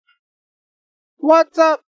What's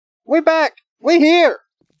up? We back. We here.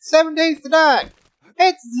 7 days to die.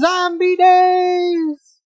 It's Zombiedayz.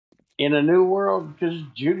 In a new world, because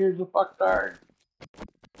Junior's a fucktard.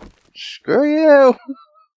 Screw you.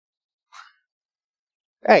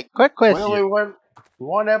 Hey, quick question. We only went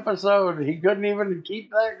one episode. He couldn't even keep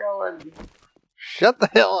that going. Shut the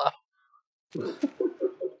hell up.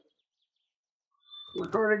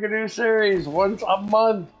 Recording a new series once a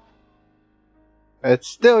month. It's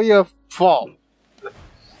still your fault.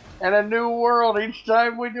 And a new world each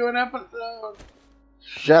time we do an episode.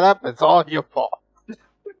 Shut up. It's all your fault.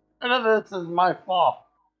 None of this is my fault.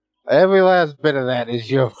 Every last bit of that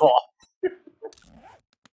is your fault.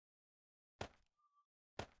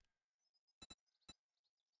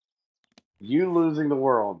 You losing the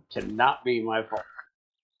world cannot be my fault.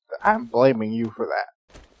 I'm blaming you for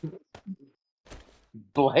that.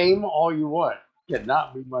 Blame all you want.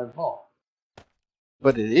 Cannot be my fault.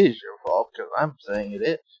 But it is your fault because I'm saying it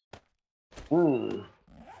is.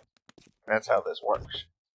 That's how this works.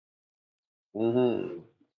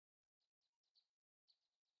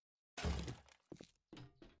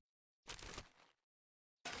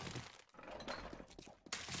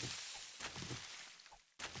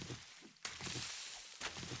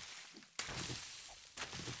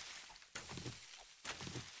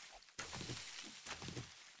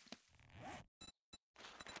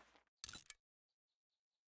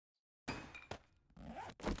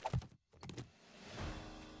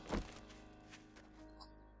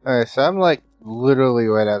 Alright, so I'm like literally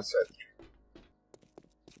right outside.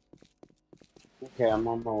 Okay, I'm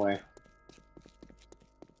on my way.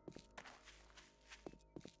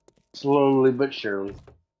 Slowly but surely.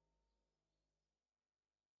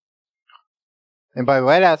 And by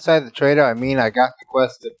right outside the trader, I mean I got the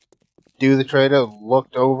quest to do the trader,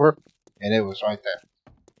 looked over, and it was right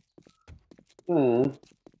there.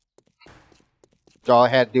 All I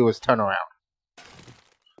had to do was turn around.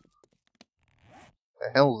 The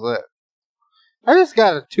hell's that? I just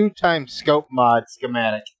got a 2x scope mod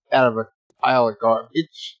schematic out of a pile of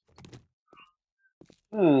garbage.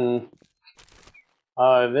 There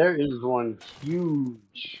is one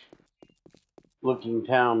huge looking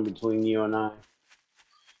town between you and I.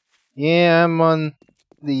 Yeah, I'm on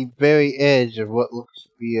the very edge of what looks to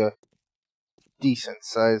be a decent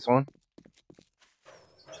sized one.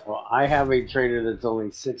 Well, I have a trader that's only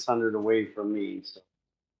 600 away from me. So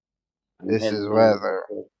This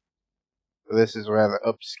is rather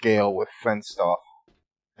upscale with fenced off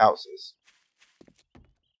houses.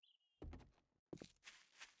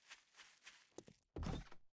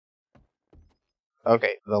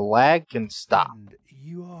 Okay, the lag can stop. And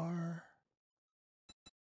you are...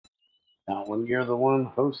 Not when you're the one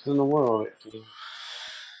hosting the world.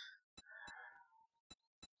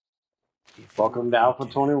 Welcome to Alpha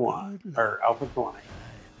 21, or Alpha 20. I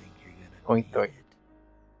think you're gonna 0.3.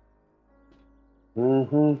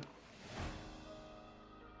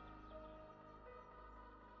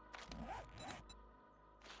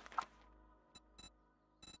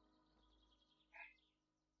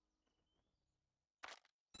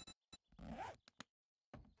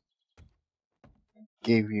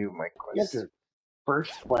 Gave you my quest. You got your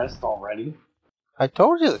first quest already? I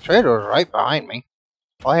told you the trader was right behind me.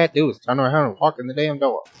 All I had to do was turn around and walk in the damn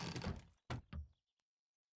door.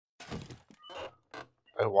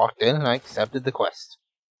 I walked in and I accepted the quest.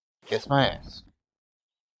 Kiss my ass.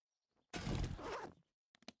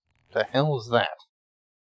 The hell is that?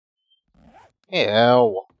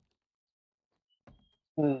 Ew.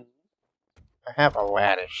 I have a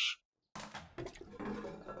radish.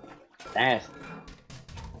 Nasty.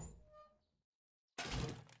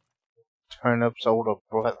 Turnip's older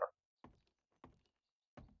brother.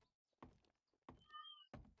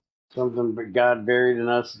 Something but God buried in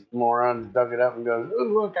us morons dug it up and goes, oh,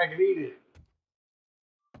 look, I can eat it.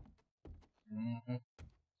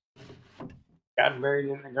 God buried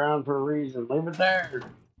it in the ground for a reason. Leave it there.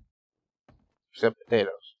 Except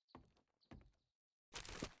potatoes.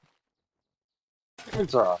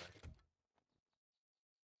 It's alright.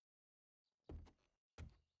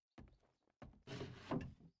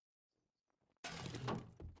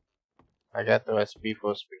 I got the recipe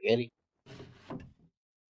for spaghetti.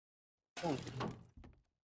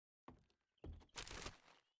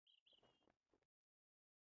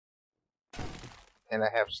 And I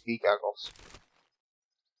have ski goggles.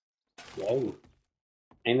 Whoa.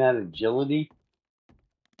 Ain't that agility?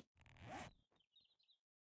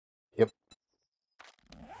 Yep.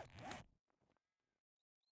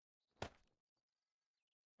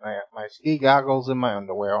 I got my ski goggles and my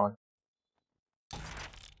underwear on.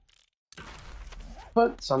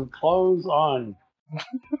 Put some clothes on.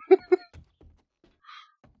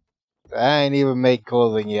 I ain't even made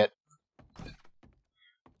clothing yet.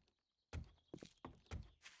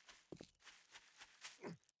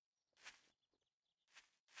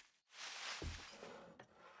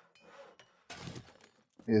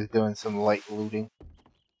 Just doing some light looting.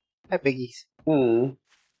 Hi, piggies. I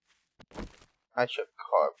should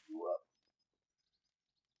carve you up.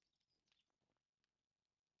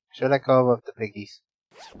 Should I carve up the piggies?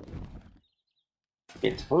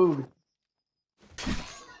 It's food.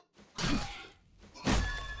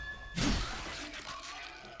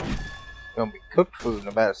 Gonna be cooked food in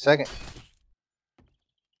about a second.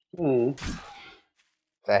 I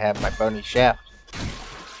have my bony shaft.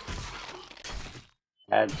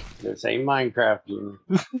 This ain't Minecraft.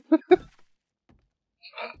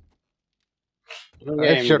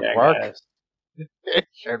 It should work. It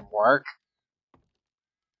should work.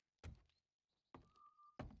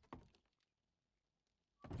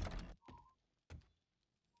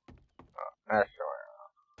 Not sure.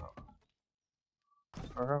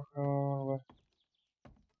 I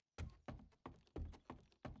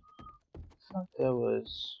thought there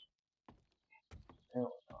was.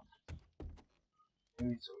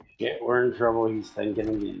 Yeah, we're in trouble. He's thinking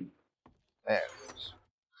again. There it is.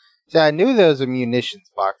 See, I knew there was a munitions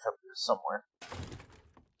box up here somewhere.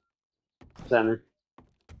 Center.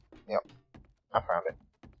 Yep, I found it.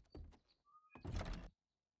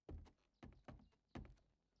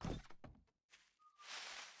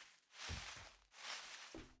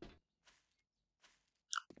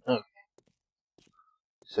 Okay.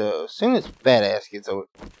 So, as soon as Badass gets over.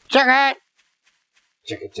 Check it!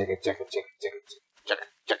 Check it, check it, check it, check it, check it, check it,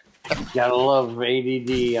 check it. Gotta love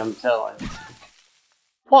ADD, I'm telling you.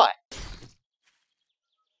 What?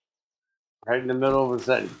 Right in the middle of a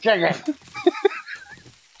sentence. Check it!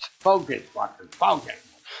 Focus, fucker, focus!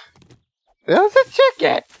 That was a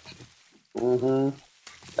chicken! Mm-hmm.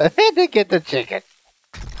 I had to get the chicken.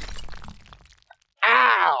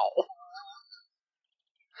 Ow!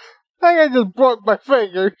 I think I just broke my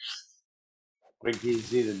fingers. Wait till you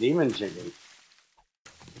see the demon chicken.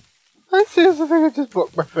 I seriously think I just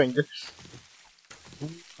broke my fingers. I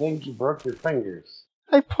think you broke your fingers.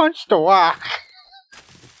 I punched a rock.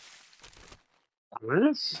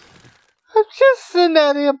 Honest? I'm just sitting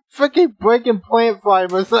out here freaking breaking plant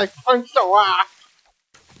fibers like I punched a rock.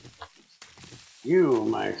 You,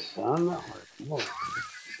 my son, are cool.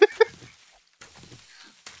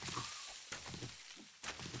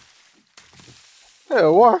 I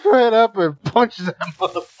walked right up and punched that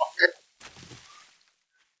motherfucker.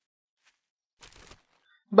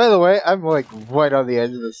 By the way, I'm like right on the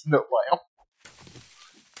edge of the snow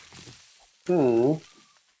pile.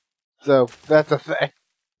 So, that's a thing.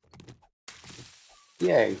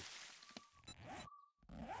 Yay.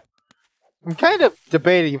 I'm kind of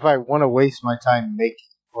debating if I want to waste my time making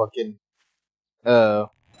fucking,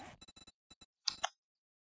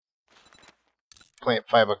 plant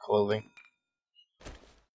fiber clothing.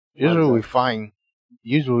 Usually we find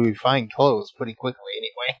clothes pretty quickly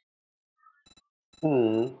anyway.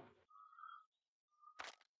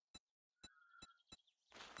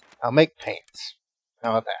 I'll make pants.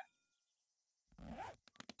 How about that?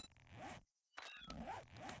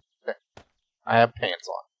 Okay. I have pants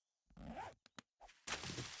on.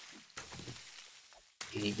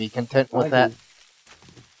 Can you be content with that?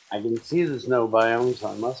 I can see the snow biome, so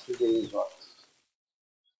I must be getting close.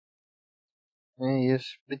 You're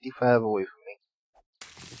 55 away from me.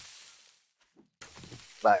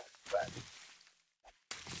 Bye.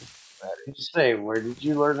 Say, where did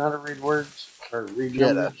you learn how to read words? Or read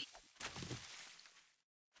numbers?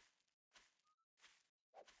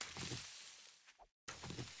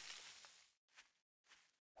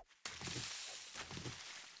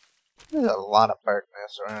 There's a lot of bird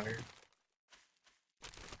nests around here.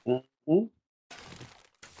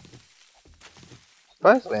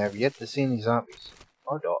 Surprisingly, I've yet to see any zombies.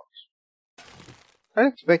 Or dogs. I'd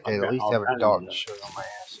expect they'd at least have a dog shit on my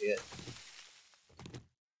ass yet.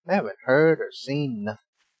 I haven't heard or seen nothing.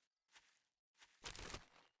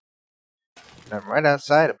 I'm right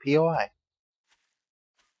outside of POI.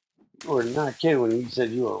 You were not kidding when you said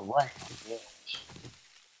you were right on the edge.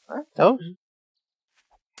 I told you.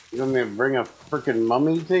 You want me to bring a freaking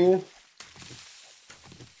mummy to you?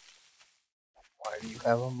 Why do you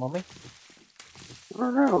have a mummy? I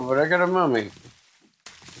don't know, but I got a mummy.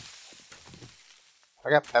 I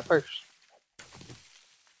got peppers.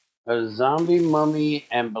 A zombie mummy,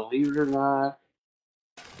 and believe it or not,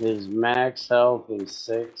 his max health is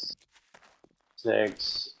 6,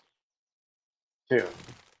 6, 2.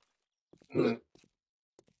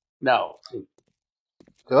 No.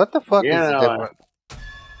 So what the fuck is the difference?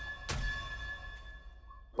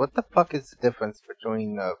 What the fuck is the difference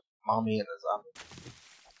between a mommy and a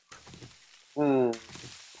zombie?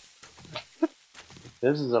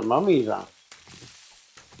 This is a mummy zombie.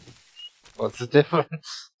 What's the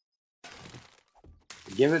difference?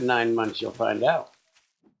 Give it 9 months, you'll find out.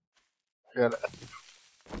 Gotta...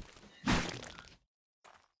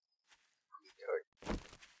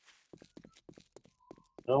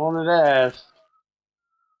 Don't want it ass.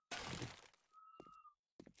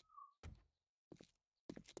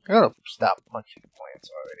 I gotta stop punching plants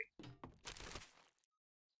already.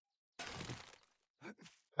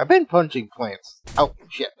 I've been punching plants. Oh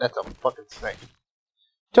shit, that's a fucking snake.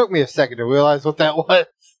 Took me a second to realize what that was.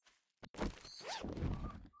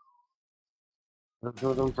 Lived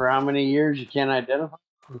with them for how many years you can't identify?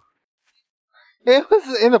 It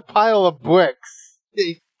was in a pile of bricks.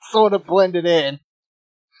 It sort of blended in.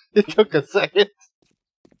 It took a second.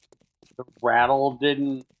 The rattle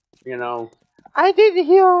didn't, you know. I didn't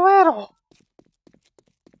hear a rattle.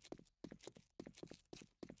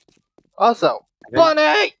 Also,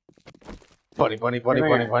 bunny! Bunny. Bunny. I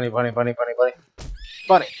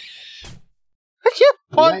just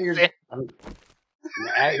punched it. I'm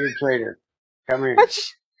at your trader. Come here. I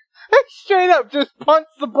straight up just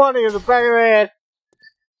punched the bunny in the back of the head.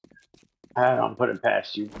 I don't put it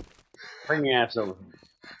past you. Bring your ass over here.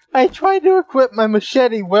 I tried to equip my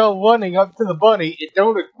machete while running up to the bunny. It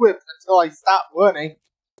don't equip until I stop running.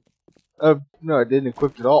 No, I didn't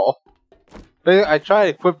equip it at all. But I tried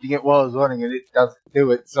equipping it while I was running and it doesn't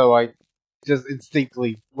do it, so I just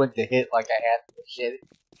instinctively went to hit like I had the machete.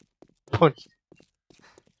 Punched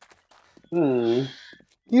it.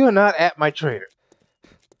 You are not at my trader.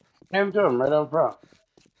 Hand to him right up front.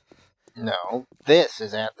 No, this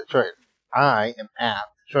is at the trader. I am at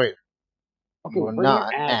the trader. Okay, you are bring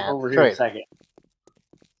not your ass at over the here trader. a second.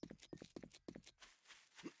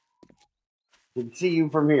 I can see you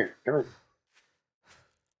from here. Come here.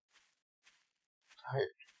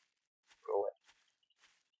 Tired. Go away.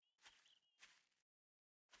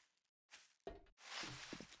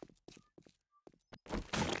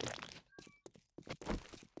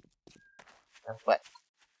 And what?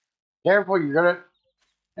 Careful, you're gonna.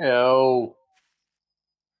 Oh.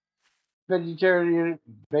 Vegetarian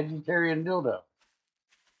dildo.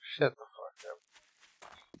 Shut the fuck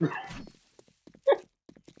up.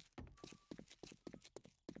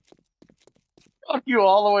 Fuck you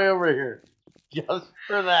all the way over here. Just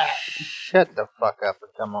for that. Shut the fuck up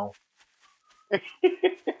and come on.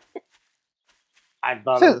 I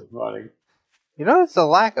thought it was funny. You notice the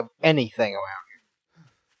lack of anything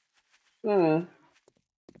around here.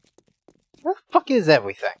 Where the fuck is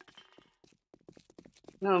everything?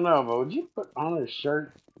 No, but would you put on a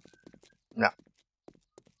shirt? No.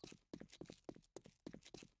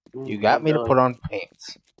 You got me to put on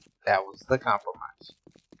pants. That was the compromise.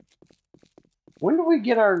 When do we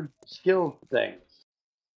get our skill things?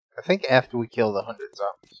 I think after we kill the 100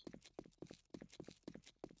 zombies.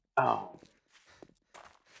 Oh.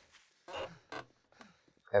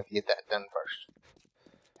 Have to get that done first.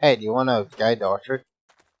 Hey, do you want to guide the orchard?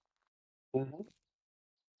 I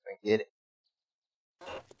get it.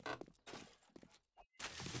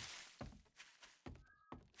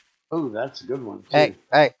 Oh, that's a good one, too. Hey.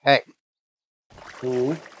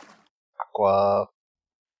 Mm-hmm. Aqua.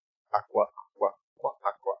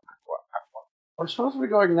 We're supposed to be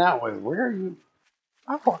going that way. Where are you?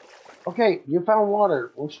 Aqua. Okay, you found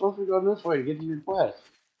water. We're supposed to be going this way to get to your quest.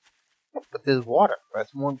 But there's water.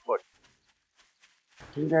 That's more important.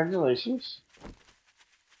 Congratulations.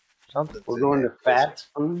 Something's We're going to Fats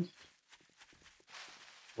Foods.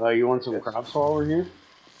 You want some crops while we're here?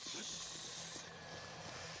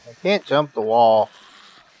 I can't jump the wall.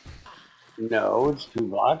 No, it's 2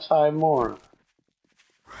 blocks high more.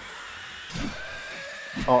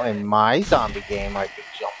 Oh, in my zombie game, I could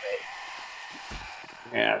jump it.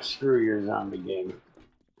 Yeah, screw your zombie game.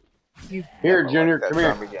 Here, Junior, come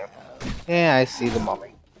here. Game. Yeah, I see the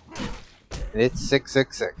mummy. It's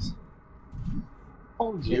 666.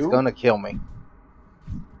 Told you. It's gonna kill me.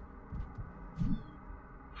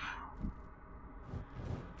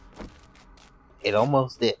 It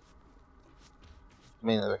almost did. I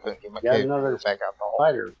mean, I couldn't get my character back out the hole.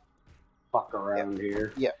 Spider fuck around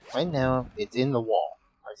here. Yeah, right now it's in the wall.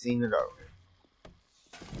 I've seen it earlier.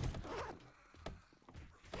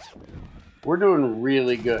 We're doing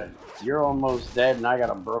really good. You're almost dead, and I got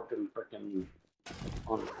a broken frickin'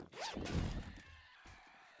 arm.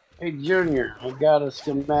 Hey, Junior, I got a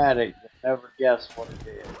schematic. You'll never guess what it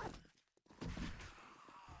is.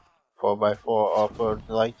 4x4 off-road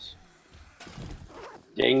lights.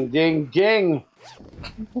 Ding, ding, ding!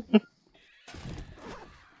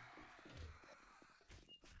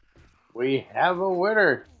 We have a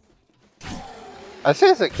winner. I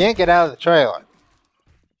seriously can't get out of the trailer.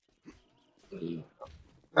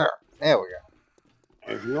 There we go.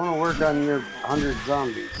 If you want to work on your 100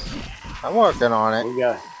 zombies, I'm working on it.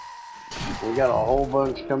 we got a whole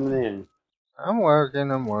bunch coming in. I'm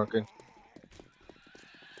working.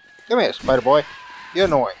 Come here, spider boy. You're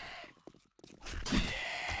annoying.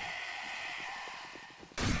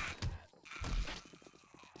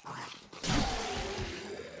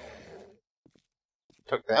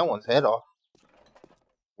 Took that one's head off.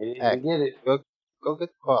 You Heck, didn't get it. Go get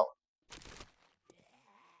the collar.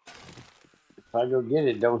 If I go get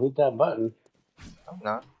it, don't hit that button. I'm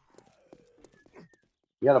not.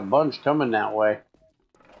 You got a bunch coming that way.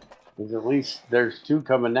 At least there's 2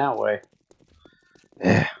 coming that way.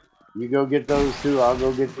 Yeah. You go get those 2, I'll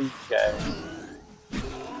go get these guys.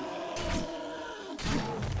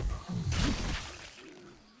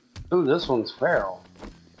 Ooh, this one's feral.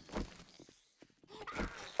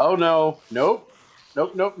 Oh no. Nope.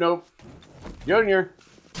 Nope. Junior.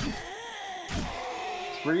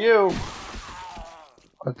 It's for you.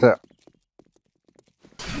 What's up?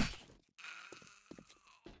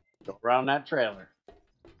 Go around that trailer.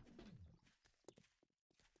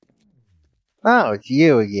 Oh, it's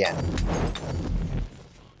you again.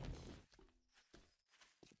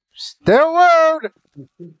 Still load!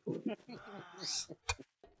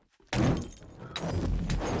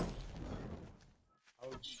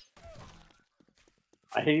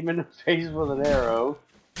 I hit him in the face with an arrow.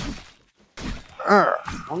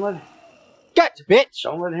 Gotcha, bitch!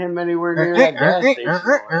 Don't let him anywhere near that gas station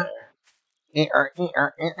over there.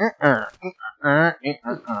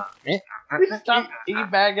 Stop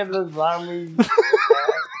teabagging the zombies.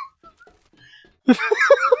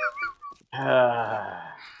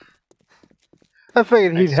 I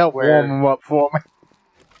figured he'd help warm him up for me.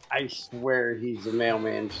 I swear he's a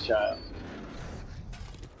mailman's child.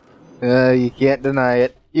 You can't deny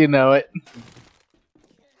it. You know it.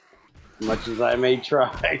 Much as I may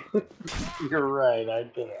try. You're right, I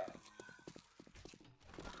can't.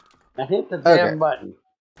 I hit the damn button.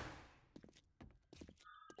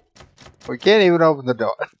 We can't even open the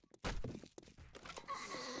door.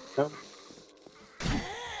 Nope.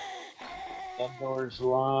 That door's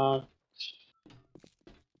locked.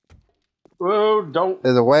 Whoa, don't.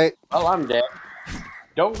 There's a way. Oh, I'm dead.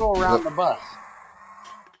 Don't go around the bus.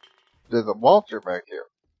 There's a vulture back here.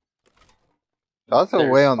 That's a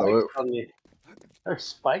way on the roof. There's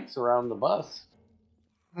spikes around the bus.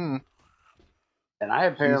 Hmm. And I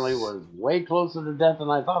apparently was way closer to death than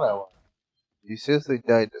I thought I was. You seriously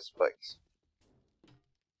died to spikes.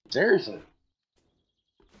 Seriously.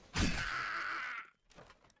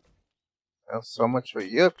 Well, so much for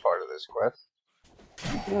your part of this quest.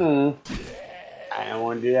 I don't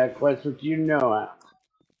want to do that quest with you, no.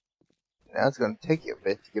 Now it's going to take you a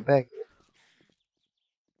bit to get back here.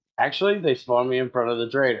 Actually, they spawned me in front of the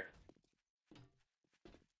trader.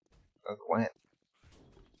 When?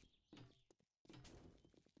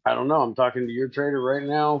 I don't know. I'm talking to your trader right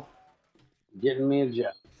now. Getting me a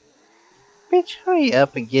job. Bitch, hurry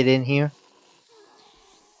up and get in here.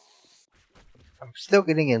 I'm still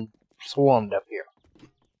getting swarmed up here.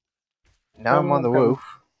 Now I'm on the roof.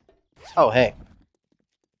 Oh, hey.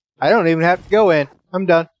 I don't even have to go in. I'm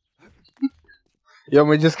done. You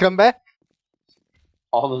want me to just come back?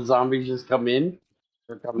 All the zombies just come in?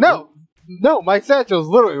 No! No, my satchel's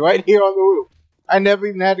literally right here on the roof. I never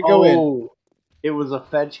even had to go in. Oh, it was a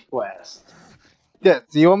fetch quest. Yeah,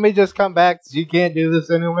 so you want me to just come back so you can't do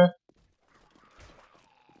this anyway?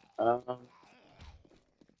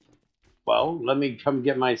 Well, let me come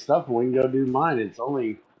get my stuff and we can go do mine. It's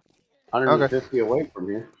only 150 away from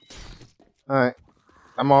here. Alright.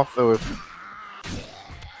 I'm off the roof.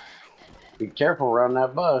 Be careful around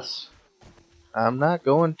that bus. I'm not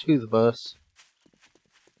going to the bus.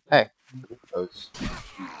 Hey. Those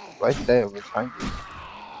right there behind you.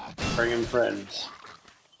 Bringing friends.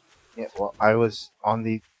 Yeah, well, I was on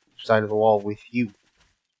the side of the wall with you.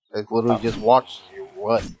 I literally just watched you.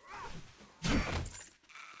 What?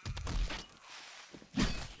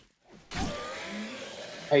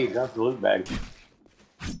 Hey, you got the loot bag.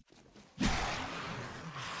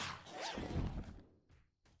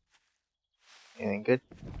 Anything good?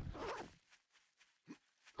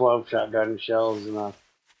 12 shotgun shells and a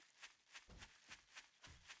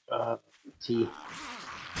T.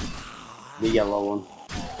 The yellow one.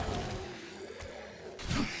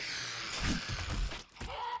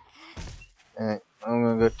 Alright, I'm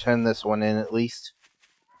gonna go turn this one in at least.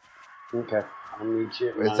 Okay, I'll meet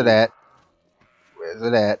you. Where's it at? Where's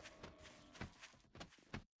it at?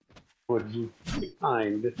 What did you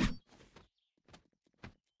find?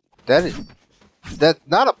 That's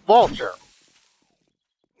not a vulture.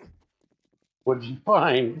 What'd you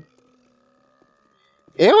find?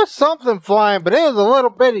 It was something flying, but it was a little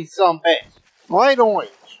bitty sumbitch. Light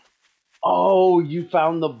orange. Oh, you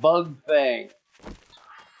found the bug thing.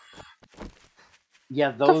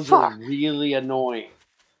 Yeah, those are really annoying.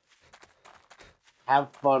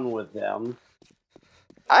 Have fun with them.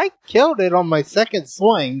 I killed it on my second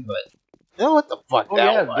swing, but you know what the fuck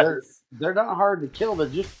that was? They're not hard to kill, they're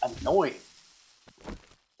just annoying.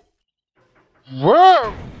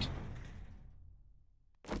 Whoa!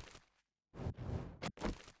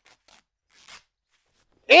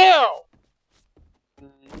 Ew!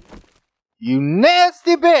 You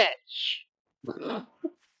nasty bitch!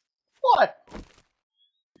 What?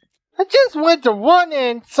 I just went to run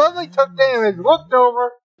in, suddenly took damage, looked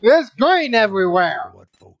over, there's green everywhere! What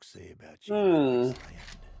folks say about you,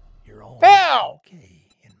 you're all Ew! okay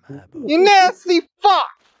in my book. You nasty fuck!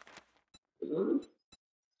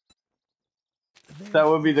 That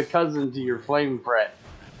would be the cousin to your flame friend.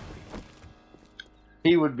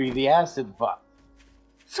 He would be the acid fuck.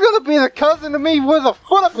 It's gonna be the cousin to me with a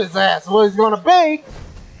foot up his ass, what he's gonna be!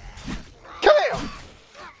 Come here!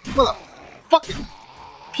 Motherfucking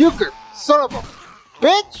puker, son of a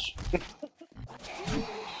bitch!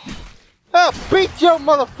 I'll beat your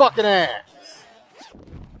motherfucking ass!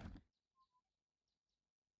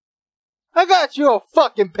 I got you a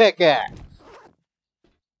fucking pickaxe!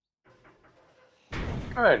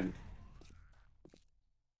 Good.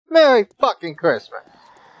 Merry fucking Christmas!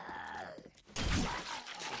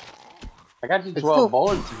 I got you 12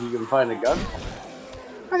 bullets if you can find a gun.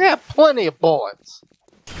 I got plenty of bullets.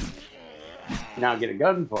 Now get a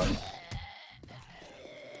gun for it.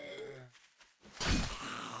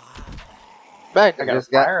 Back, I got a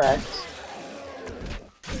fire axe.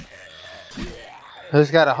 I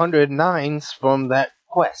just got 109s from that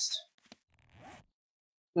quest.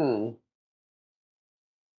 Hmm.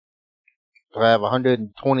 I have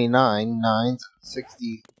 129 9s,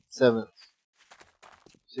 67s,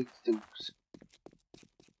 62s.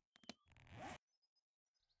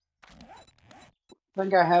 I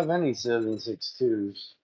think I have any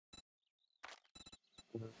 7.62s.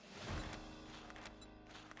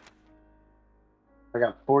 I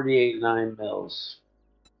got 48 9mm.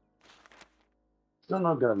 Still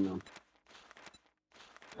no gun though.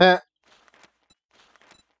 Heh.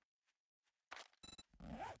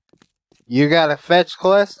 You got a fetch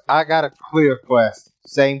quest? I got a clear quest.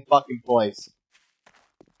 Same fucking place.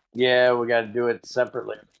 Yeah, we gotta do it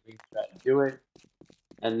separately. We gotta do it,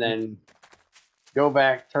 and then go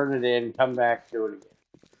back, turn it in, come back, do it again.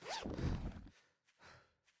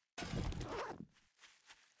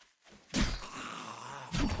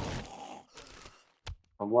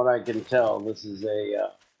 From what I can tell, this is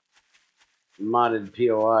a modded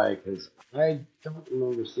POI, because I don't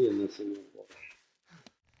remember seeing this in the book.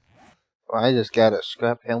 Well, I just got a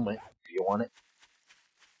scrap helmet if you want it.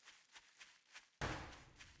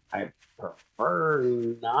 I prefer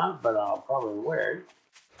not, but I'll probably wear it.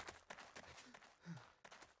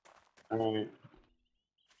 Alright.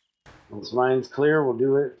 Once mine's clear, we'll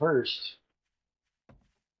do it first.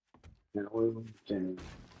 And we can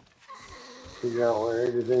figure out where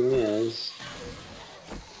everything is.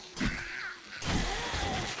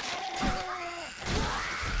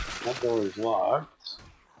 That door is locked.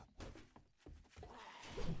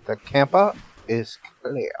 The camper is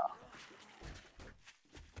clear.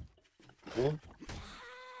 Yeah.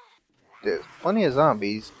 There's plenty of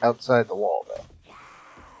zombies outside the wall,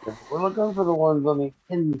 though. We're looking for the ones on the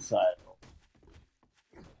inside.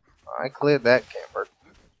 I cleared that camper.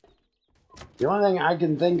 The only thing I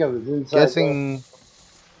can think of is inside. Guessing.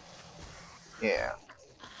 Yeah.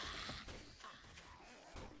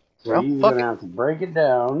 So well, he's gonna have to break it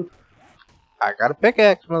down. I got a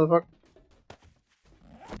pickaxe, motherfucker.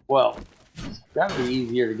 Well, it's gotta be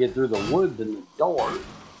easier to get through the wood than the door.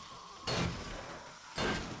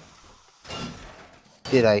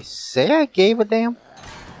 Did I say I gave a damn?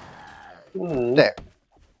 There.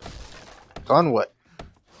 It's on wood.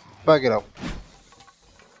 Bug it up.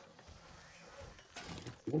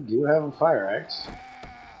 We do have a fire axe.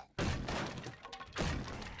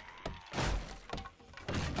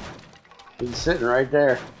 He's sitting right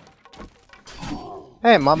there.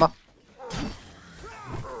 Hey, mama.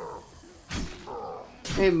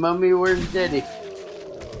 Hey, mommy, where's daddy?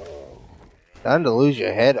 Time to lose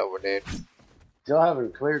your head over there. Still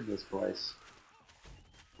haven't cleared this place.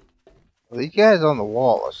 Well, these guys on the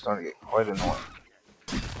wall are starting to get quite annoying.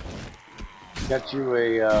 Got you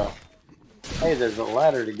a, hey, there's a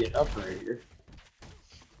ladder to get up right here.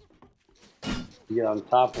 You get on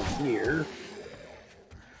top of here.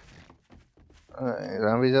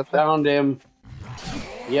 Zombies up there? Found him.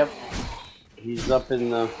 Yep. He's up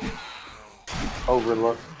in the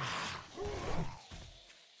overlook.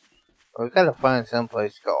 We gotta find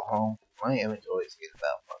someplace to go home. My inventory's getting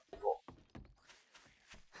about fucking full.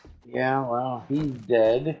 Yeah, well, he's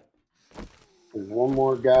dead. There's one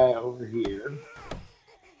more guy over here.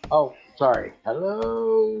 Oh, sorry.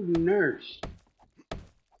 Hello, nurse.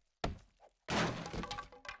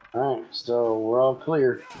 Alright, so we're all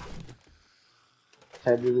clear.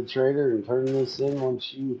 Head to the trader and turn this in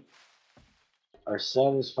once you are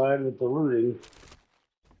satisfied with the looting.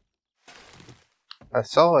 I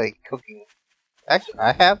saw a cooking. Actually,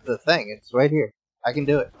 I have the thing. It's right here. I can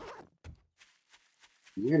do it.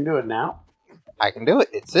 You can do it now. I can do it.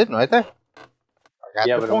 It's sitting right there. I got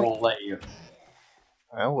Yeah, the but point. it won't let you.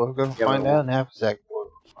 Well, we're gonna find out in half a second. We'll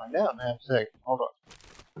find out in half a second. Hold on.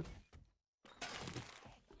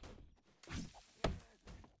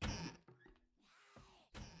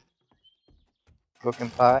 Cooking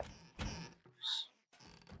pot.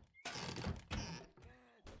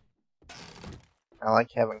 I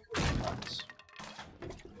like having cooking pots.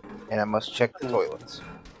 And I must check the toilets.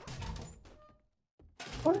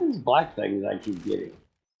 What are these black things I keep getting?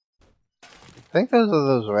 I think those are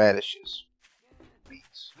those radishes.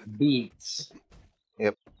 Beets. Beets.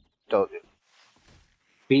 Yep, told you.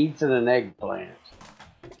 Beets and an eggplant.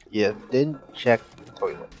 You didn't check the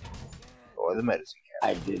toilet. Or the medicine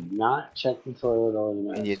cabinet. I did not check the toilet or the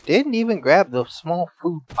medicine. And you didn't even grab the small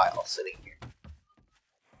food pile sitting here.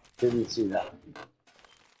 Didn't see that.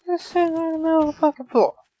 Just sitting on the middle of the fucking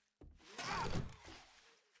floor.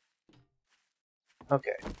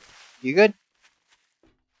 Okay. You good?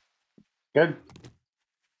 Good.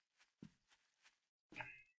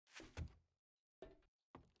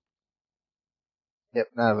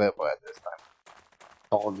 Yep, not available at this time.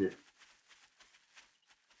 Told you.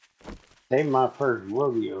 Take my first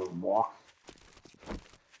rodeo, boy.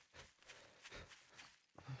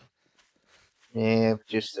 Yeah,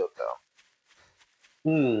 but you're still dumb.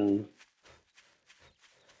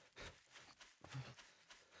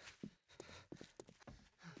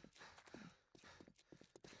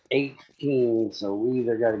 18, so we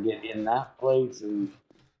either got to get in that place and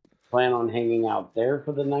plan on hanging out there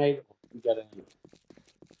for the night, or we got to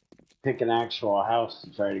pick an actual house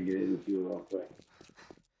to try to get into real quick.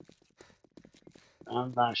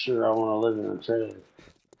 I'm not sure I want to live in a trailer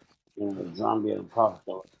in a zombie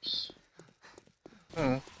apocalypse.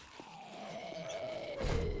 Well,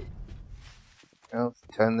 let's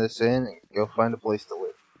turn this in and go find a place to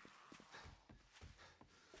live.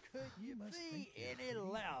 You must be any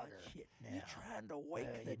louder. You trying to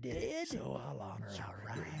wake the dead? So I'll honor our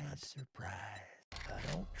agreement. Surprise. I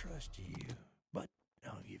don't trust you, but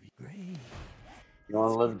I'll give you grace. You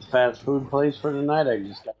want to live at the fast food place for the night? I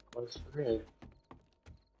just got a place for it.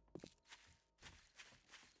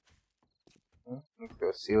 Let's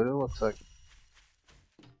go see what it looks like.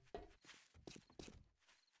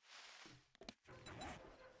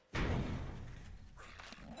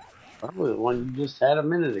 Probably the one you just had a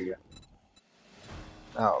minute ago.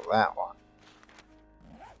 Oh, that one.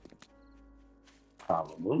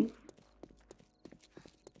 Probably.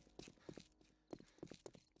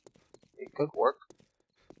 It could work.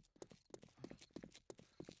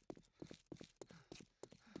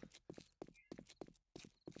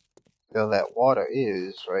 So that water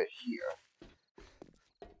is right here.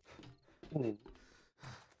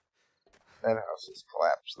 That house is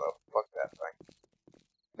collapsed though. Fuck that thing.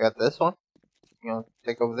 Got this one? You wanna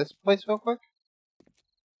take over this place real quick?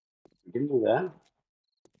 You can do that.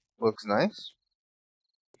 Looks nice.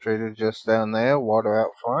 Trader just down there, water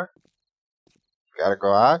out front. Got a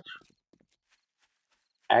garage.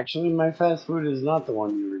 Actually, my fast food is not the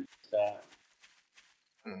one you were just at.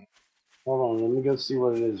 Hold on, let me go see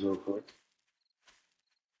what it is real quick.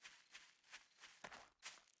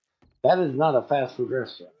 That is not a fast food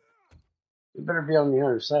restaurant. You better be on the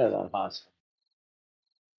other side of that house.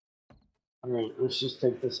 Alright, let's just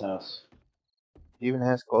take this house. Even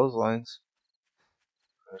has clotheslines.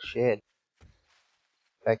 A shed.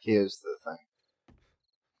 Back here's the thing.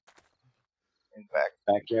 In fact,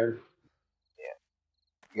 Backyard?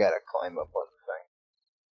 you gotta climb up on the thing.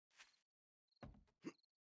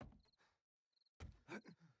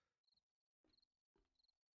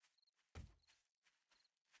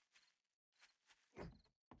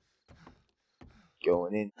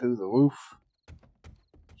 Going in through the roof.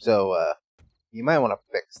 So, you might want to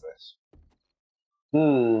fix this.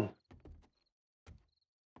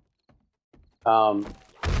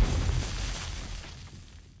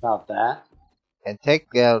 About that. And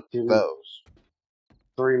take out those.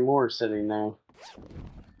 3 more sitting there.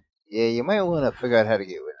 Yeah, you might want to figure out how to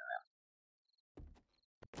get rid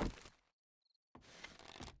of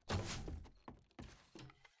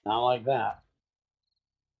Not like that.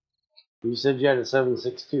 You said you had a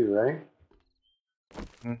 7.62, right?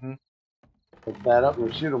 them. Mm-hmm. Pick that up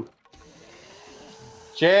and shoot him.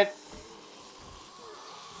 Shit!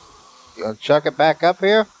 You gonna chuck it back up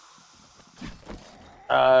here?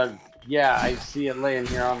 Yeah, I see it laying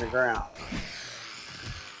here on the ground.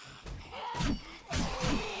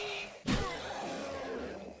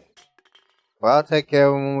 Well, I'll take care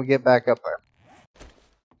of him when we get back up there.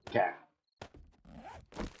 Okay.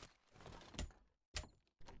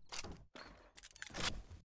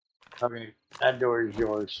 Okay, that door is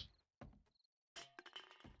yours.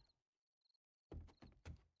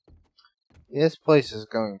 This place is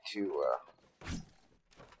going to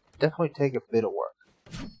definitely take a bit of work.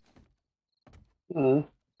 Hmm.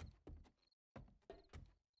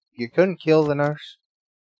 You couldn't kill the nurse?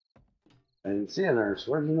 I didn't see a nurse.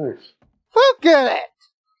 Where's the nurse? Look at it!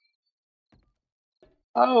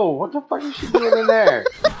 Oh, what the fuck is she doing in there?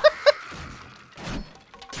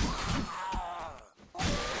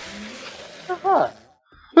 What the fuck?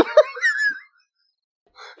 And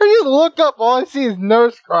you look up, all I see is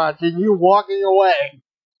nurse crotch and you walking away.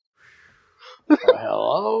 Oh,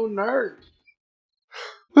 hello, nurse.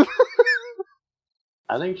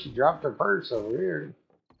 I think she dropped her purse over here.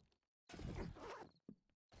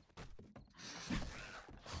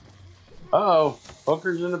 Uh-oh,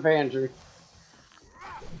 Hooker's in the pantry.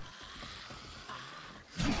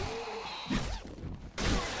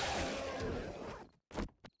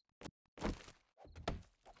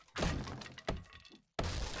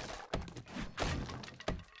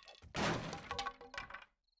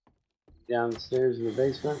 Downstairs in the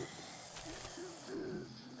basement.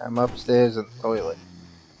 I'm upstairs in the toilet.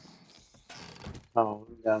 Oh,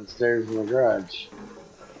 downstairs in the garage.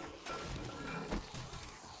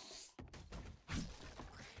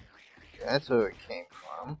 That's where it came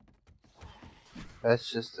from. That's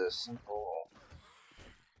just a simple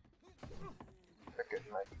freaking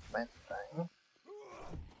like vent thing.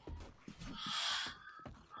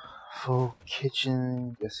 Full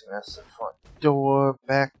kitchen. Guessing that's the front door,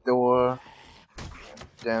 back door,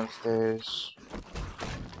 downstairs.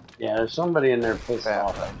 Yeah, there's somebody in there pissed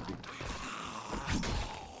off.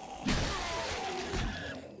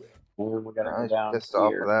 And we gotta go down pissed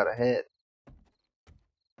off here. without a head.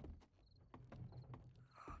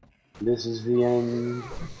 This is the end.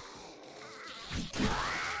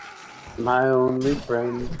 My only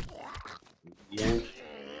friend. The end.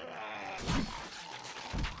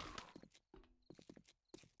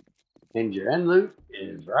 And your end loot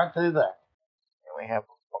is right through there. And we have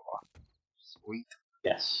a bar. Sweet.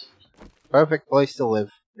 Yes. Perfect place to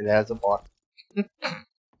live. It has a bar.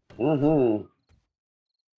 Mm-hmm.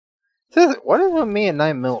 What is with me at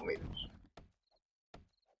 9mm?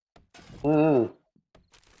 Mm-hmm.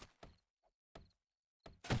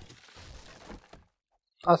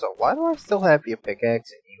 Also, why do I still have your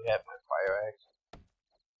pickaxe and you have my fire axe?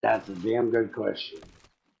 That's a damn good question.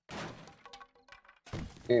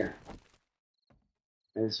 Here.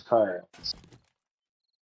 There's fire.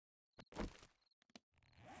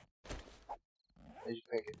 Where'd you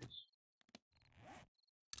pick it?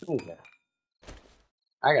 Okay.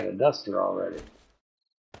 I got a duster already.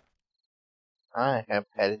 I have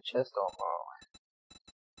padded chest armor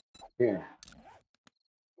Here.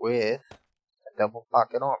 with a double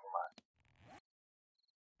pocket armor.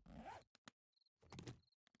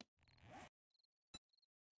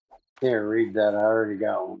 Here, read that. I already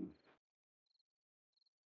got one.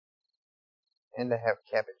 And I have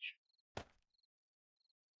cabbage.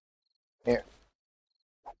 Here.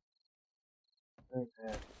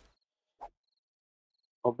 Okay.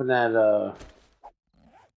 Open that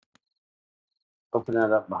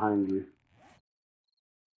up behind you.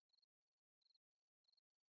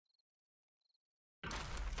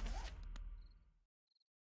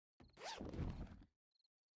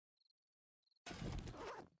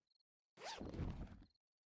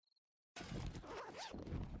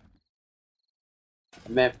 I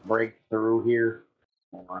meant break through here.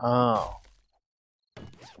 Oh.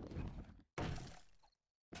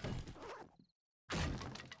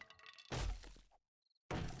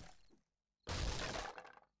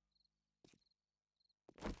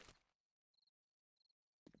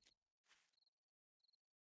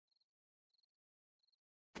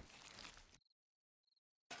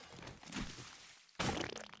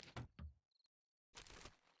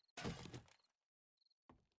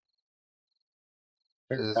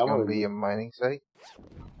 Is this going to be a mining site?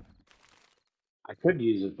 I could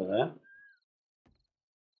use it for that.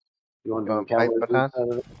 You want to do a pipe cowboy baton? boots out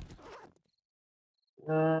of it?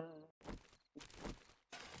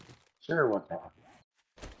 Sure, what the hell?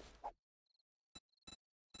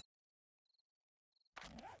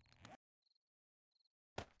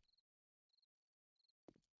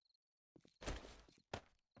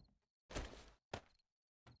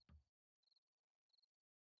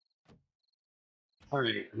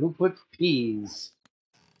 Alright, who puts peas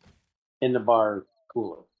in the bar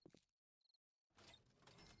cooler?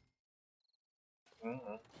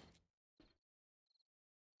 Mm-hmm.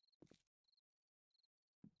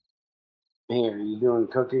 Hey, are you doing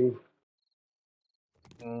cooking?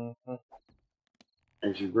 Mm-hmm.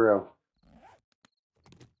 There's your grill.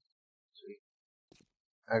 Sweet.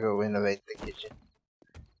 I go renovate the kitchen.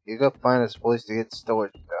 You go find us a place to get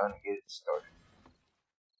storage done and get it started.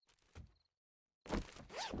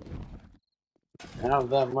 I don't have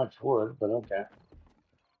that much wood, but okay.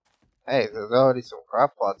 Hey, there's already some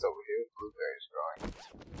crop plots over here. Blueberries growing.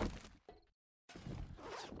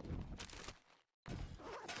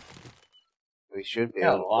 We should be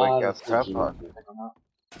Got a able to break lot out of the crop thinking pot to and do. pick them up.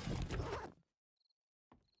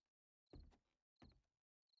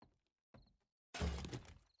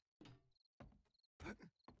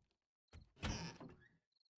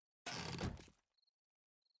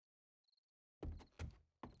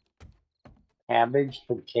 Cabbage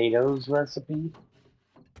potatoes recipe?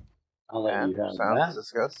 I'll let Man, you have sounds that.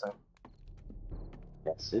 disgusting.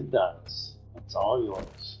 Yes, it does. It's all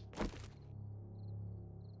yours.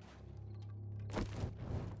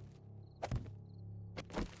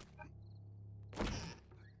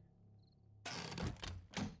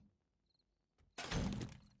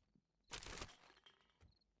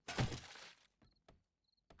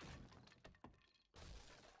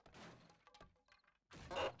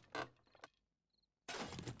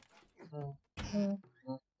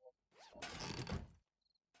 Mm-hmm.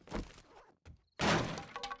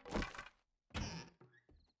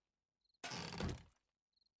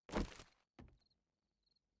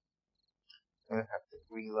 I'm gonna have to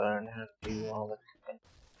relearn how to do all the cooking.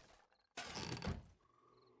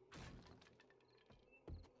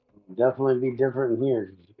 Definitely be different in here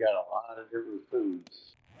because you got a lot of different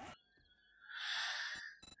foods.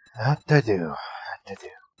 What to do? What to do?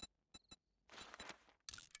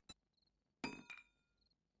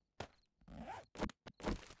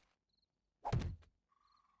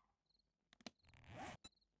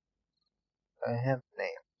 I have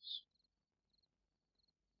nails.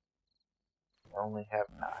 I only have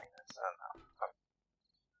 9. That's not enough.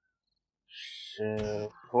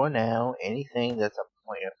 So, for now, anything that's a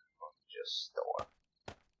plant, I'll just store.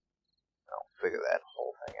 I'll figure that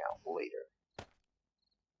whole thing out later.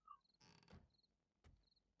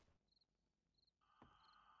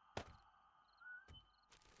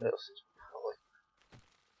 What else is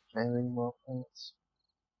probably any more plants?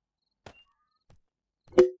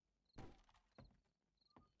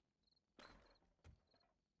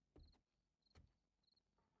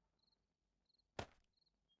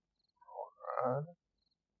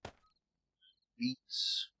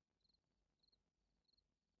 Beets.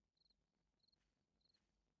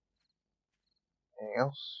 Anything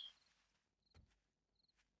else?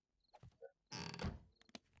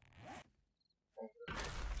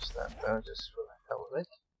 Just that though, just for the hell of it.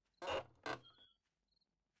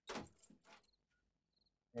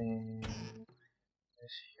 And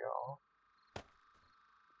this here.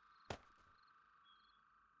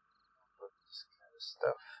 Put this kind of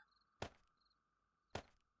stuff.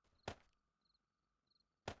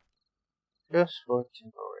 Just for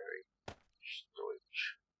temporary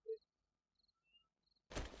storage.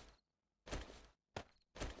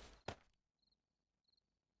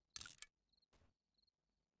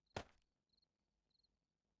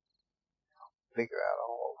 Figure out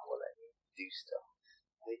all of what I need to do stuff.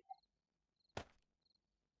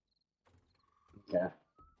 Okay.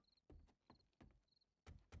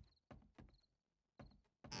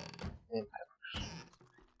 And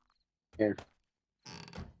Here.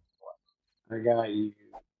 I got you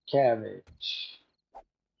cabbage.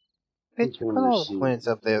 bitch, Which one put are all the seeds? plants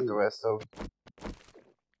up there with the rest of them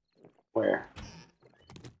Where?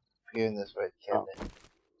 here in this red Oh, cabinet.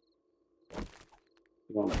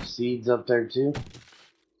 you want the seeds up there too?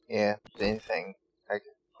 Yeah, anything I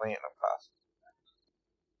can plant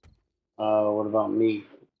or What about meat?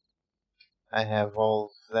 I have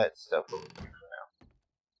all that stuff over here for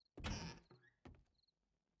now.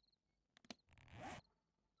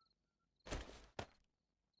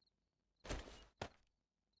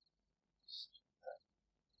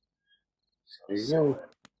 There you So, go.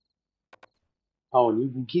 Oh, and you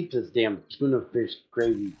can keep this damn tuna fish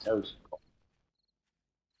gravy toast.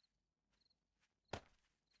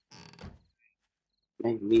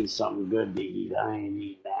 Make me something good to eat. I ain't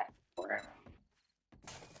eating that crap.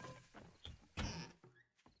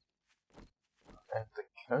 At the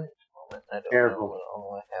current moment, I don't Careful. know what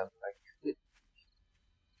all I have. I could.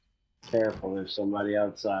 Careful, there's somebody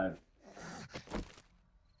outside.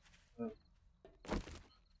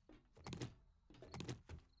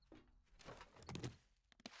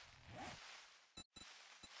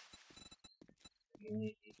 You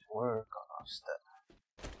need to work on our stuff.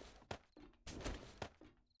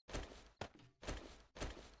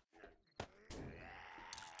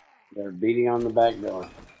 They're beating on the back door.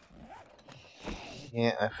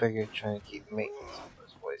 Yeah, I figured trying to keep maintenance on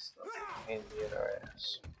this place and get our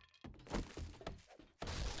ass.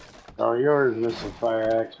 All yours, Mr.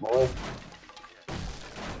 Fire Axe boy.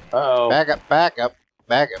 Uh-oh. Back up, back up,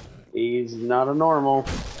 back up. He's not a normal.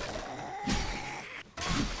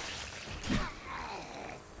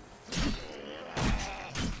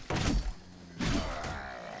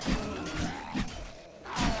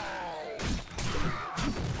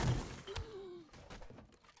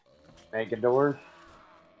 Make a door.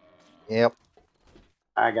 Yep.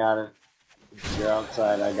 I got it. You're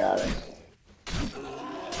outside, I got it.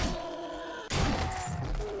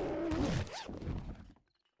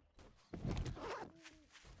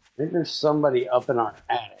 I think there's somebody up in our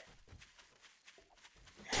attic.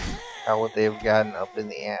 How would they have gotten up in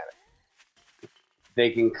the attic? They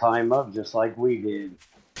can climb up just like we did.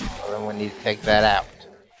 Well, then we need to take that out.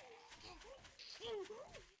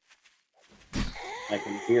 I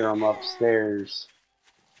can hear them upstairs.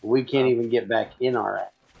 We can't even get back in our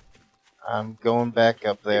attic. I'm going back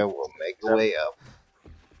up there. We'll make our way up.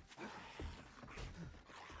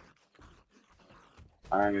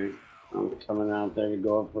 Alright, I'm coming out there to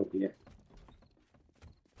go up with you.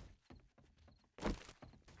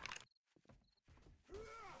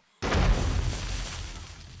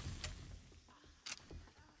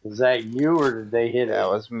 Is that you or did they hit it? That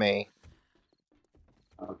was me.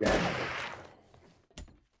 Okay.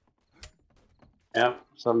 Yep,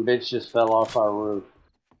 some bitch just fell off our roof.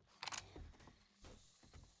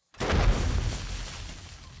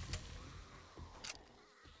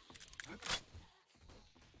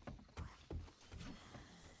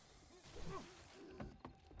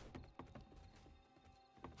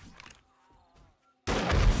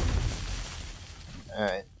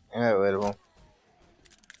 Alright, I got rid of him.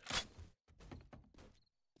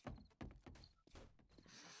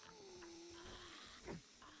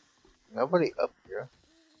 Nobody up here.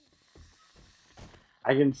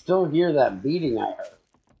 I can still hear that beating I heard.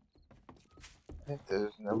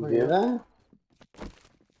 There's You nobody hear up. that?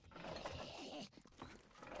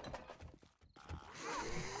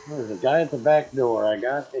 There's a guy at the back door. I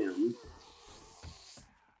got him.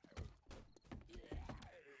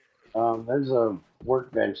 There's a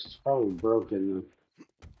workbench. It's probably broken. The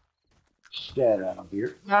shed out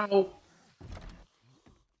here. No.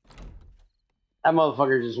 That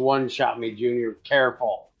motherfucker just one-shot me, Junior.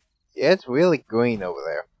 Careful. Yeah, it's really green over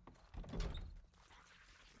there.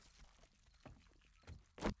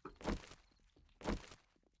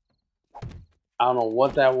 I don't know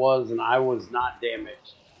what that was, and I was not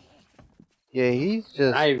damaged. Yeah, he's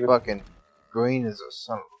just fucking green as a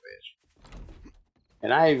son of a bitch.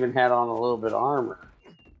 And I even had on a little bit of armor.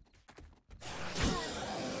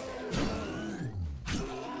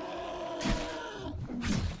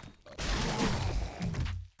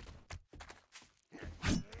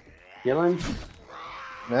 Kill him?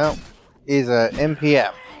 No, he's a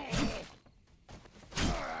MPF.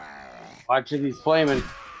 Watch it, he's flaming.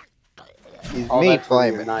 He's me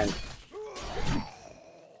flaming. Nice.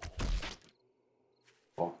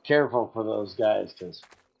 Well, careful for those guys, because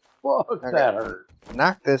fuck, that hurt.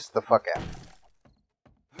 Knock this the fuck out.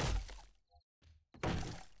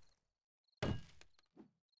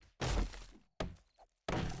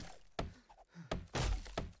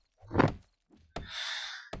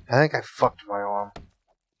 I think I fucked my arm.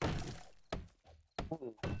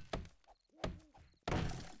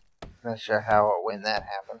 Not sure how or when that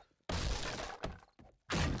happened.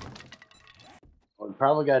 We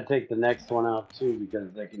probably got to take the next one out too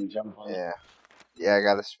because they can jump on it. Yeah. Yeah, I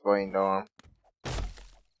got a sprained arm.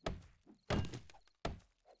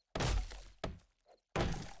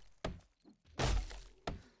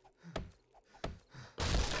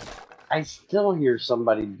 I still hear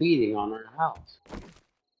somebody beating on our house.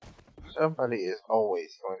 Somebody is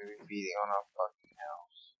always going to be beating on our fucking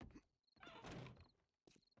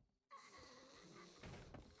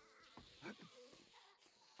house.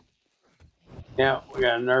 Yeah, we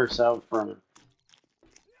got a nurse out front.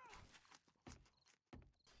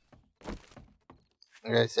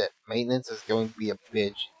 Like I said, maintenance is going to be a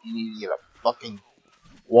bitch. You need to get a fucking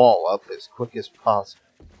wall up as quick as possible.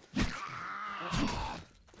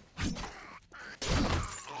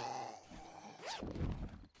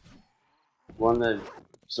 One that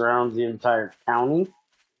surrounds the entire county?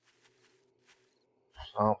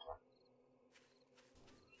 Something.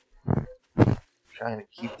 Trying to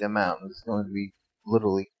keep them out is going to be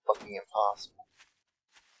literally fucking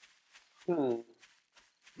impossible.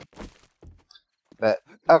 But,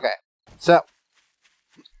 okay. So,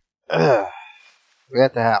 we're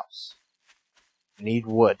at the house. Need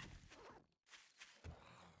wood.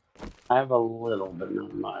 I have a little, but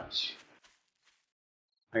not much.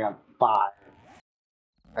 I got 5.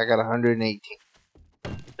 I got 118.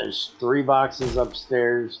 There's 3 boxes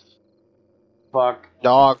upstairs. Fuck.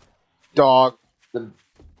 Dog. The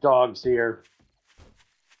dog's here.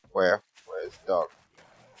 Where? Where's the dog?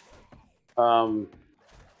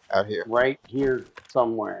 Out here. Right here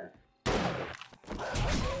somewhere.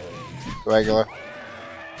 Regular.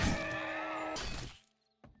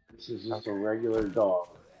 This is just a regular dog.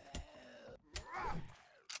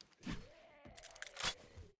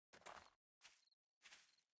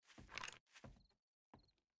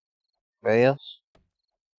 Anybody else?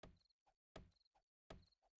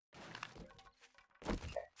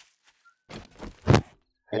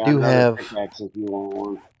 I do have. Pickaxe if you want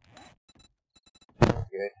one. Okay,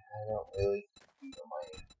 I don't really need my.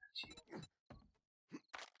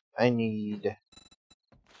 I need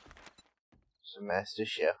some Master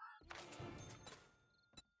Chef.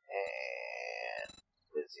 And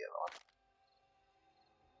where's the other one?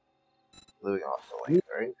 Living off the land,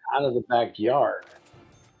 right? Out of the backyard.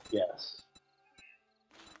 Yes.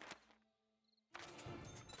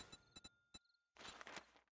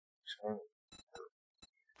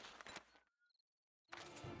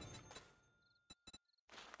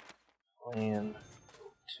 Land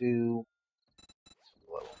 2,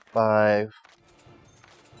 level 5.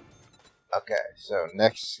 Okay, so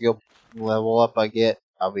next skill level up I get,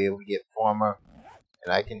 I'll be able to get Farmer,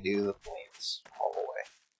 and I can do the plants all the way.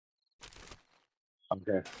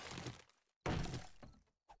 Okay.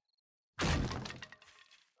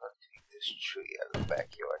 I'll take this tree out of the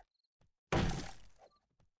backyard.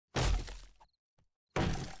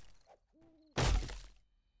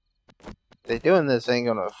 They doing this ain't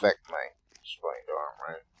gonna affect my sprained arm,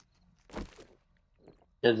 right?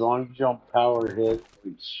 As long as you don't power hit,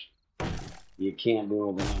 which you can't do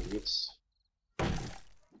with an axe.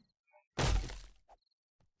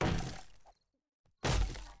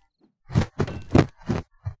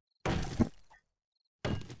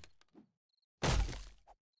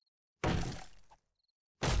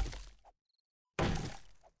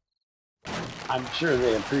 I'm sure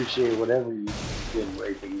they appreciate whatever you did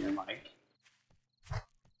raping your mic.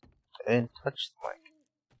 I didn't touch the mic.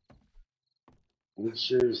 It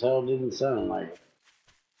sure as hell didn't sound like it.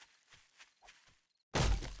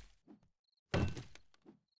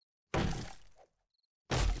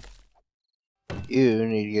 You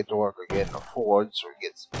need to get to work on getting a forge so we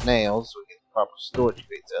get some nails, so we get the proper storage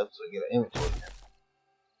space up, so we get an inventory now.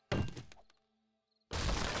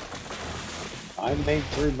 I made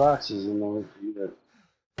 3 boxes in order for you to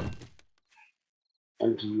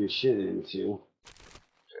empty your shit into.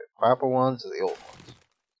 The proper ones or the old ones?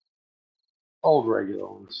 Old regular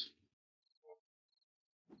ones.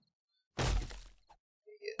 You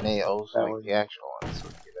get nails, That like way. the actual ones, so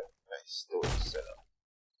we get a nice storage setup.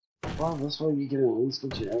 Well, this way you can at least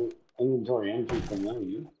get your inventory empty from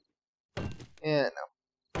them. Yeah,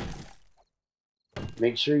 no.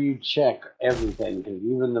 Make sure you check everything, because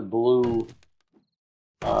even the blue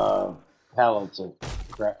pallets are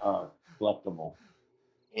collectible.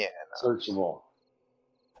 Yeah, no. Searchable.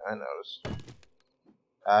 I noticed.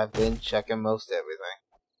 I've been checking most everything.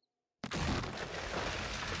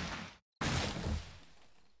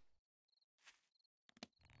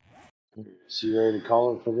 So you ready to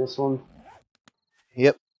call it for this one?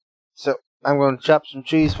 Yep. So, I'm going to chop some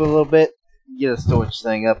trees for a little bit, get a storage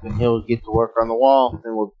thing up, and he'll get to work on the wall,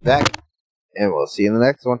 and we'll be back, and we'll see you in the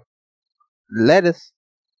next one. Lettuce.